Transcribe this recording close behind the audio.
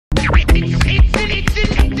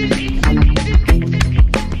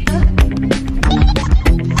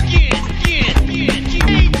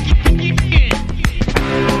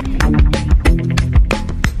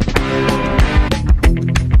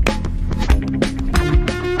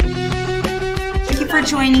for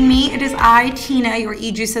joining me. It is I, Tina, your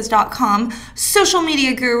ejuices.com social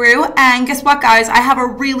media guru. And guess what, guys? I have a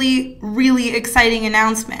really exciting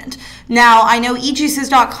announcement. Now, I know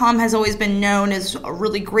ejuices.com has always been known as a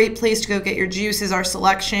really great place to go get your juices. Our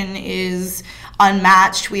selection is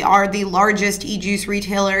unmatched. We are the largest e-juice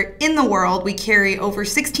retailer in the world. We carry over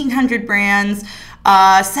 1,600 brands,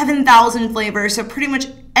 7,000 flavors, so pretty much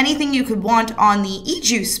anything you could want on the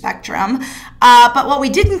e-juice spectrum. But what we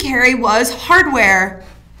didn't carry was hardware.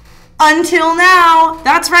 Until now.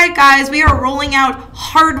 That's right, guys. We are rolling out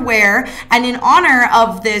hardware, and in honor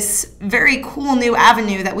of this very cool new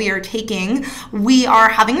avenue that we are taking, we are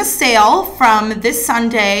having a sale from this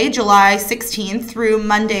Sunday, July 16th through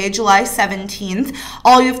Monday, July 17th.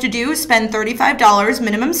 All you have to do is spend $35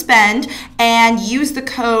 minimum spend and use the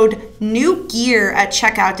code NEWGEAR at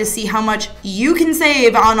checkout to see how much you can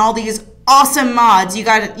save on all these awesome mods. You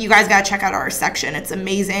guys got to check out our section. It's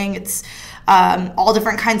amazing. It's all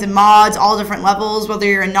different kinds of mods, all different levels, whether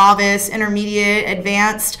you're a novice, intermediate,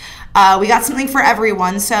 advanced. We got something for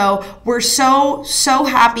everyone. So we're so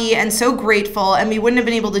happy and so grateful, and we wouldn't have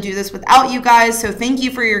been able to do this without you guys. So thank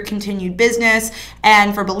you for your continued business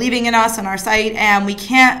and for believing in us and our site. And we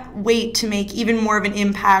can't wait to make even more of an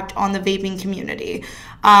impact on the vaping community.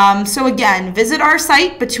 So again, visit our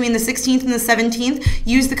site between the 16th and the 17th.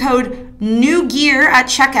 Use the code NEWGEAR at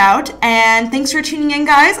checkout. And thanks for tuning in,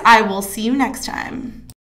 guys. I will see you next time.